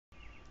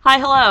Hi,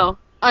 hello.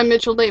 I'm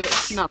Mitchell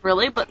Davis. Not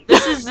really, but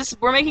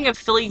we're making a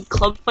Philly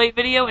club fight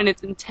video, and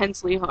it's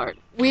intensely hard.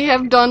 We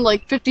have done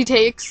like 50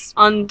 takes.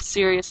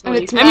 Seriously. And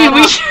it's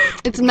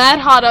it's mad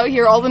hot out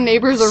here. All the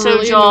neighbors are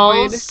really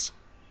annoyed.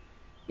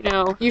 You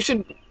know, you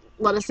should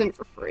let us in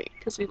for free.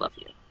 Because we love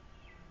you.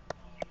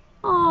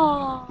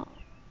 Aww.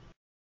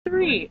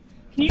 3.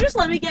 Can you just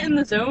let me get in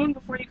the zone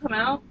before you come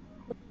out?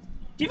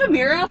 Do you have a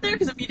mirror out there?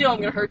 Because if you do, I'm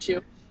gonna hurt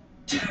you.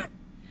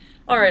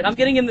 Alright, I'm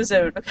getting in the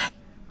zone. Okay.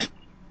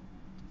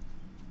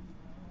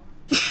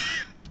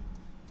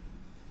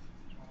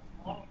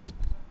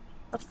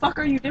 The fuck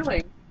are you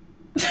doing?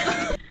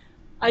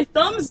 I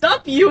thumbs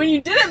up you and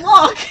you didn't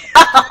look!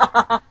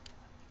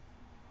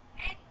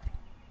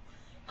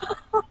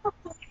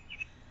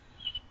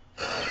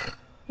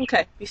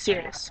 Okay, be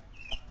serious.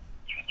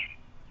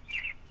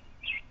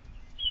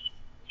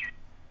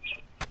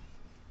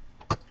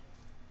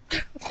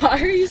 Why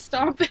are you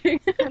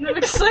stomping? I'm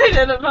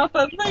excited about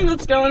that thing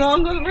that's going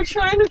on, but we're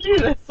trying to do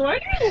this. Why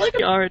do you look at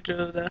the orange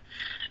over there?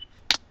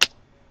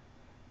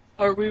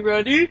 Are we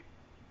ready?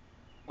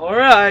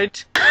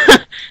 Alright.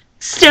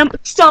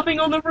 Stomping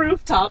on the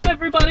rooftop.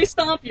 Everybody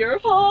stomp your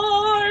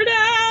heart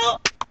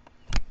out.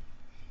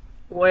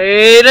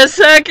 Wait a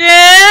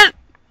second.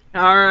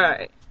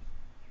 Alright.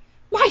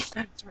 My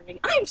phone's ringing.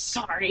 I'm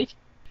sorry.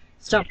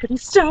 Stompity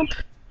stomp.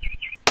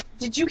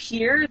 Did you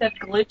hear that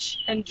Glitch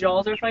and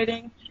Jaws are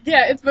fighting?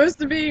 Yeah, it's supposed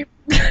to be.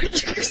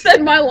 You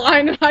said my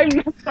line and I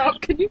messed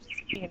up. Can you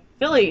see?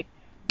 Philly.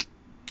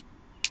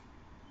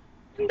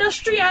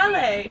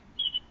 Industriale.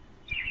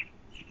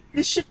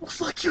 This shit will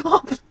fuck you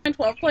up. I'm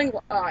playing.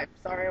 Oh, I'm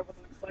sorry, I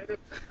wasn't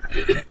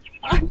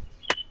excited.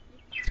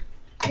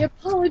 I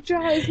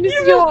apologize,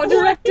 Monsieur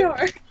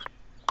Director.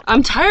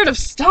 I'm tired of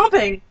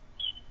stomping.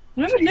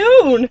 I never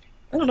known.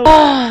 I don't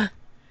know.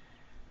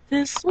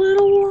 This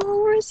little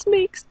walrus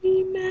makes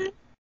me mad.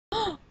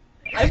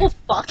 I will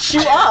fuck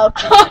you up.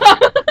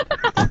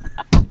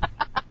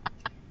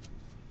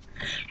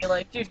 You're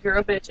like, dude, you're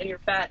a bitch and you're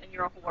fat and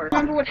you're a whore.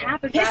 Remember what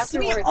happened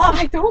afterwards? Me off.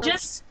 I don't.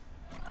 Just,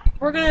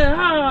 we're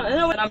gonna,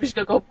 and I'm just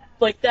gonna go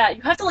like that.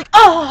 You have to like,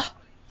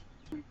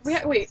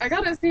 Wait, I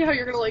gotta see how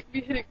you're gonna like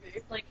be hitting me.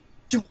 Like,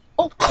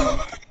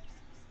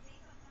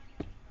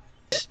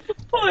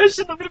 push,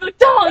 and I'm gonna be like,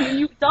 dong, and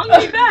you dong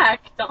me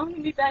back,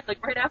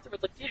 like right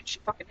afterwards, like, dude, she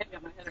fucking hit me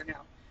on my head right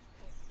now.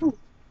 Ooh.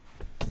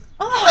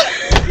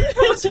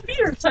 That was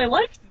fierce, I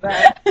liked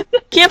that.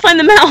 Can't find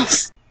the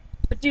mouse.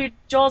 But dude,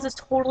 Jaws is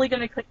totally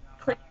gonna click.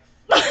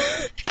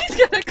 He's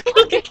gonna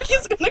click it,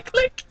 he's gonna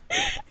click.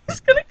 He's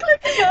gonna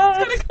click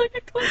it, he's gonna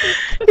click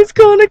it. He's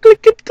gonna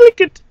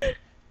click it.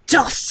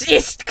 Das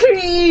ist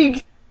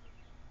Krieg!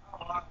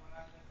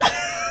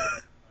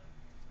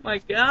 My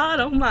god,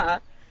 oh my.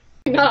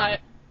 Not.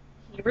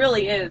 He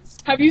really is.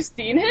 Have you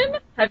seen him?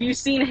 Have you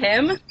seen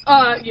him?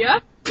 Yeah.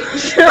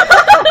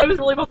 I was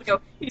really about to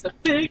go, he's a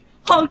big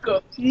hunk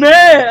of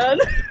man!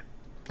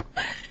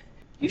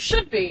 You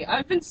should be.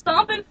 I've been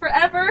stomping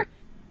forever.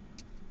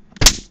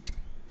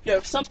 Yo,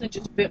 something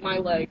just bit my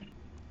leg.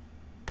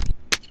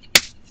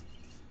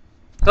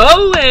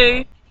 Go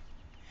away!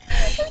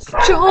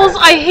 Jules,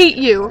 I hate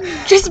you.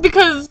 Just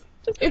because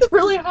it's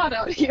really hot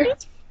out here.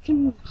 It's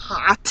fucking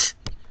hot.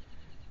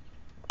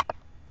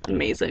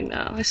 Amazing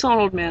now. I saw an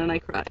old man and I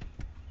cried.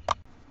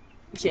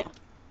 Yeah.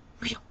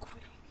 Real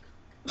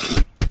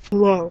quick.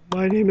 Hello,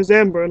 my name is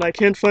Amber and I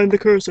can't find the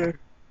cursor.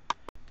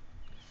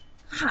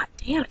 God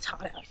damn, it's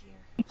hot out here.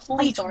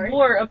 Complete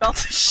war about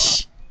the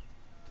shit.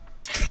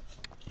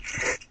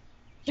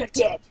 You're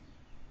dead.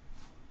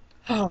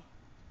 Oh.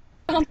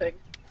 Something.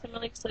 I'm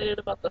really excited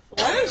about the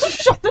Philly.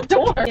 Shut the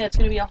door! Yeah, it's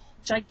gonna be a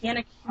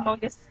gigantic,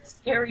 humongous,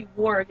 scary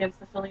war against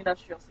the Philly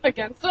industrial scene.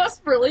 Against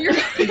us? Really? You're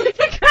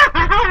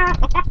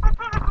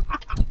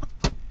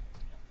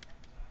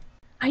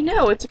I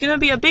know, it's gonna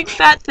be a big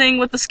fat thing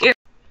with the scare.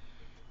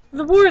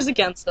 The war is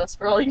against us,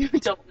 for all you who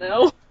don't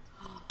know.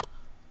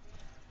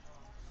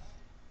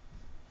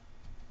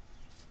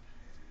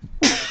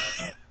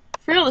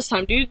 For real this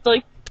time, dude,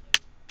 like...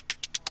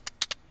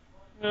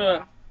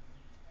 Ugh.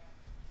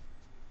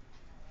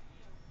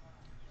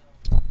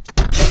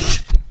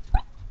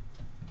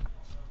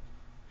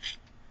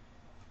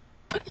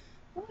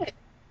 What?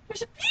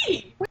 There's a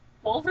bee!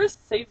 Walrus,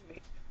 save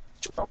me.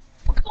 Get the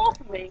fuck off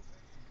of me.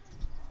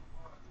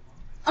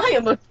 I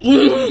am an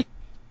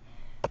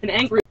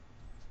angry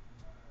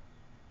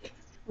with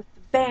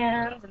the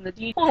bands and the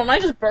D. Hold on, I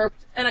just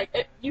burped, and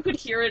you could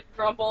hear it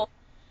grumble.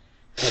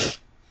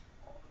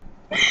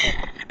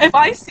 If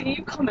I see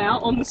you come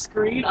out on the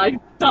screen, I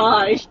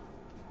die.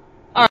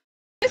 Alright.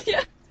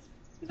 Yeah.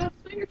 Is that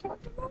what you're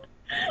talking about?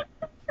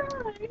 I'm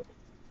trying.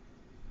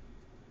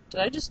 Did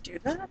I just do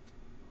that?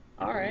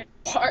 Alright.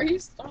 Why are you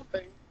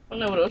stomping? I don't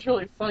know, but it was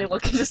really funny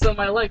looking just on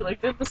my leg,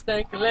 like, did the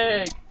stank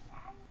leg.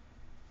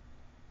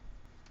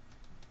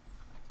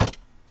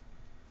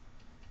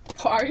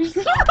 Why are you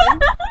stomping?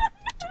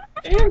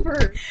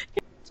 Amber!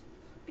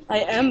 I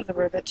am the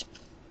ribbit.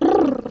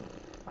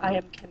 I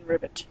am Ken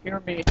Ribbit.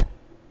 Hear me.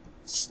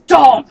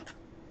 Stomp!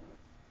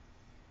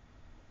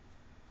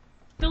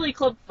 Philly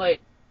club fight.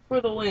 For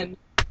the win.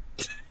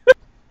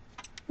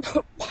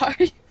 Why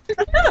are you?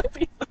 That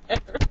piece of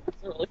hair was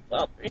really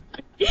floppy.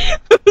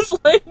 It was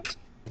like.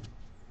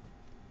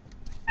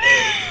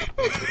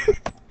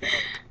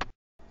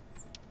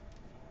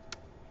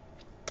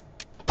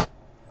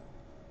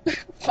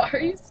 Why are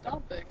you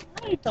stopping?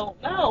 I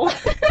don't know.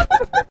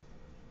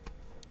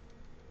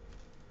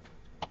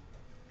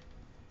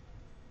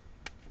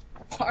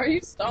 Why are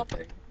you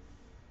stopping?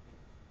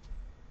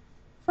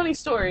 Funny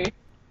story.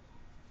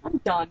 I'm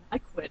done. I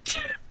quit.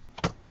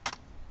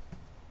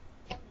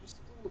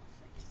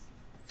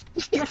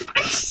 Your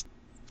face.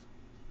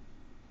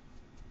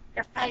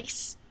 Your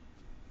face.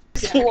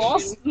 Yeah,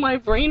 Lost my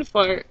brain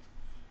fart.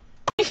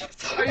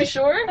 Are you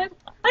sure?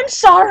 I'm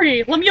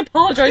sorry. Let me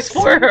apologize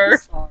for her.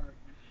 Sorry.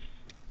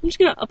 I'm just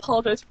gonna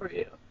apologize for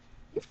you.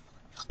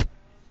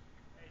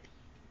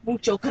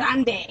 Mucho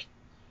grande.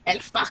 El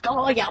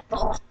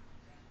facoyapo.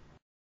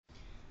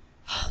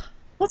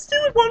 Let's do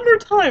it one more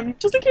time,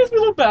 just in case we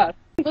look bad.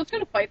 Let's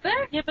gonna fight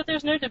there? Yeah, but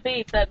there's no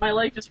debate that my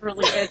leg just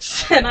really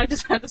itched, and I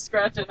just had to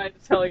scratch it, and I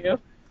had to tell you.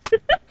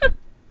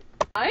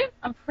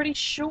 I'm pretty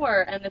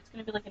sure, and it's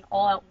gonna be like an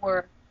all-out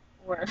war.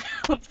 What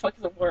the fuck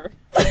is a war?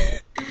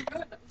 Good,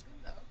 that was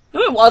good though.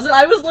 No, it wasn't.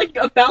 I was like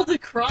about to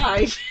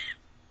cry.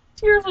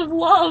 Tears of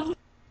love.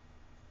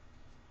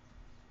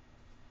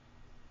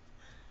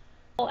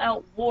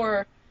 All-out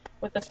war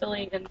with the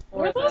Philly and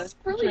for With the. us?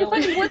 Really? You're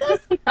fighting with us?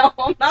 No,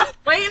 I'm not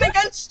fighting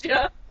against you.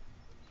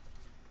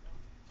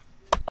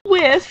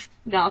 With,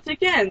 not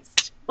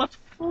against, but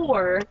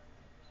for.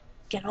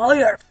 Get all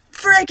your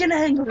freaking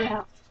anger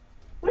out.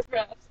 With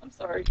raps, I'm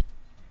sorry.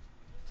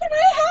 Can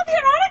I have your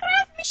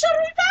autograph, Michelle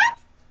Rivas?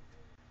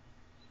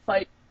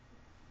 Fight.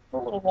 The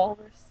little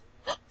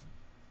walrus.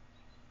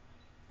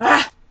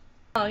 Ah!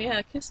 Oh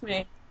yeah, kiss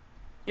me.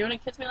 You wanna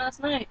kiss me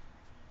last night?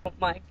 Oh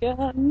my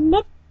god.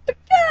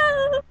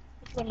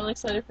 I'm really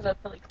excited for that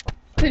Philly club.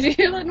 Did you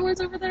hear that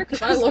noise over there?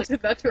 Because I looked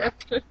at that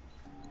direction.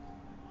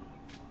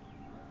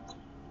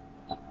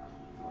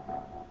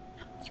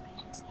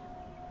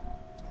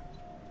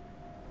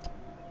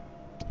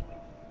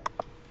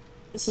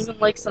 This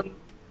isn't like some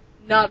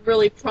not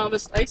really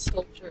promised ice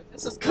sculpture.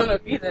 This is gonna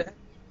be the.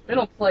 They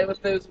don't play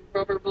with those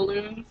rubber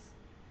balloons.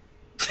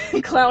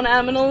 Clown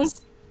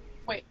aminals.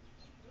 Wait.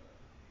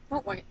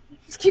 Don't wait.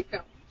 Just keep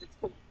going. It's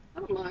cool. I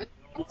don't mind.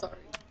 I'm sorry.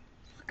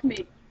 Fuck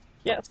me.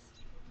 Yes.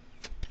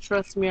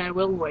 Trust me, I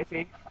will,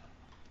 wifey.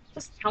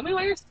 Just tell me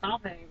why you're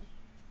stopping.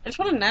 I just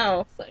want to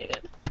know.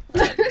 Excited.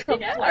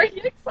 Yeah, are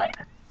you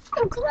excited?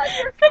 I'm glad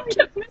you're I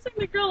kept missing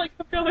the girl. I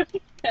kept going.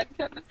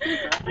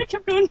 I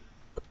kept going.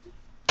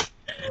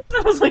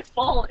 I was like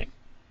falling.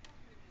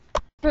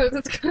 Rose,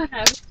 it's gonna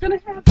happen. It's gonna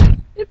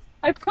happen.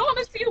 I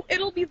promise you,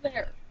 it'll be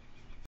there.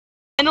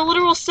 In a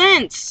literal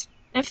sense,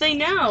 if they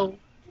know.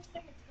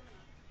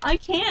 I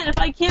can. If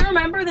I can't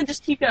remember, then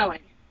just keep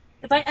going.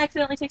 If I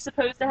accidentally take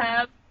supposed to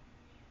have,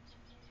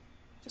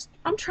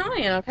 I'm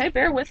trying, okay?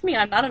 Bear with me.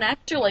 I'm not an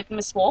actor like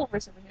Miss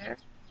Walrus over here.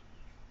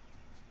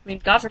 I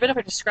mean, God forbid if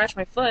I just scratch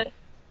my foot.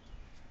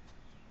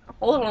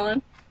 Hold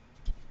on.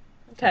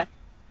 Okay.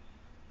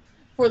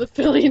 For the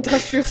Philly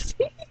industrial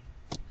scene.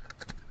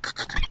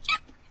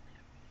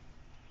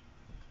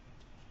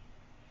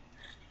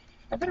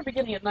 I better be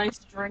getting a nice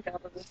drink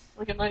out of this.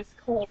 Like a nice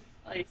cold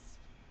ice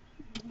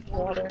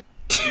water.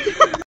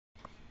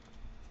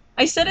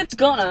 I said it's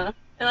gonna,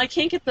 and I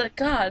can't get the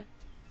God.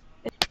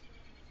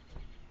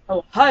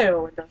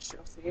 Ohio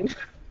industrial scene.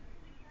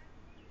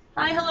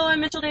 Hi, hello, I'm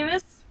Mitchell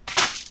Davis.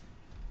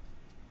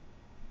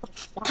 What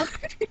the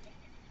fuck?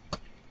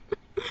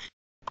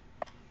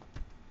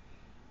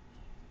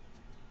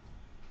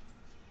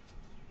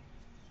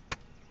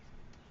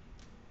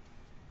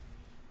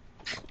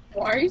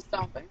 Why are you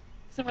stopping?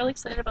 I'm really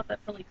excited about that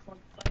Philly club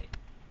fight.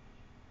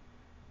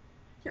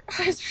 Your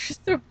eyes are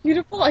just so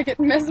beautiful, I get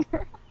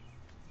mesmerized.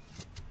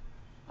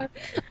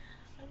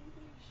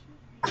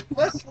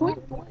 What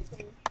point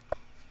blank?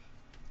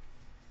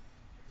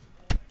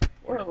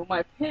 Whoa,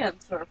 my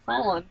pants are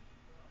falling.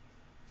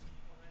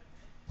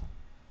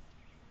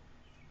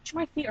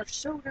 My feet are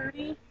so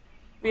dirty.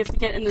 We have to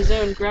get in the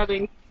zone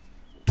grabbing.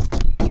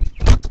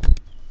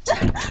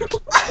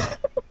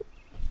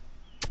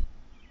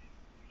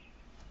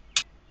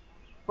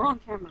 We're on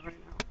camera right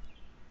now.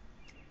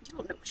 You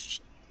don't know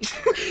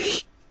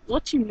shit.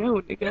 What you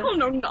know, nigga? I don't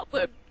know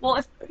nothing. Well,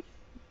 if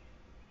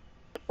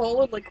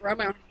Fallen like grab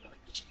my arm.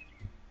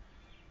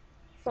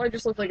 So I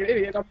just look like an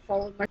idiot. I'm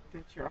following my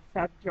bitch. You're a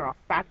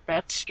fat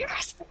bitch. you're a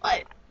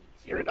slut.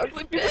 You're an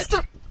ugly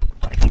bitch.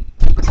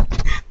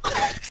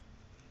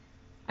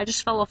 I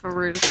just fell off a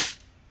roof.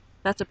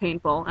 That's a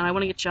paintball, and I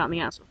want to get shot in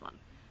the ass with one.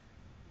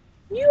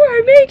 You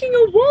are making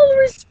a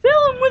walrus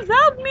film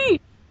without me!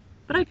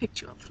 But I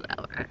picked you up,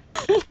 flower.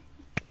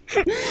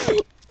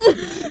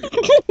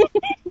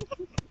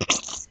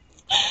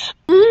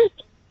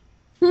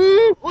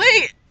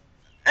 Wait!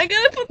 I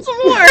gotta put some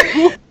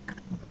more!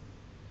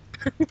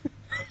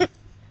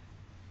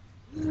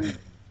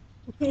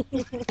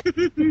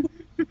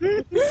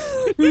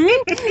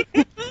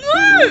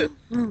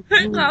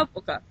 No!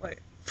 Okay, wait.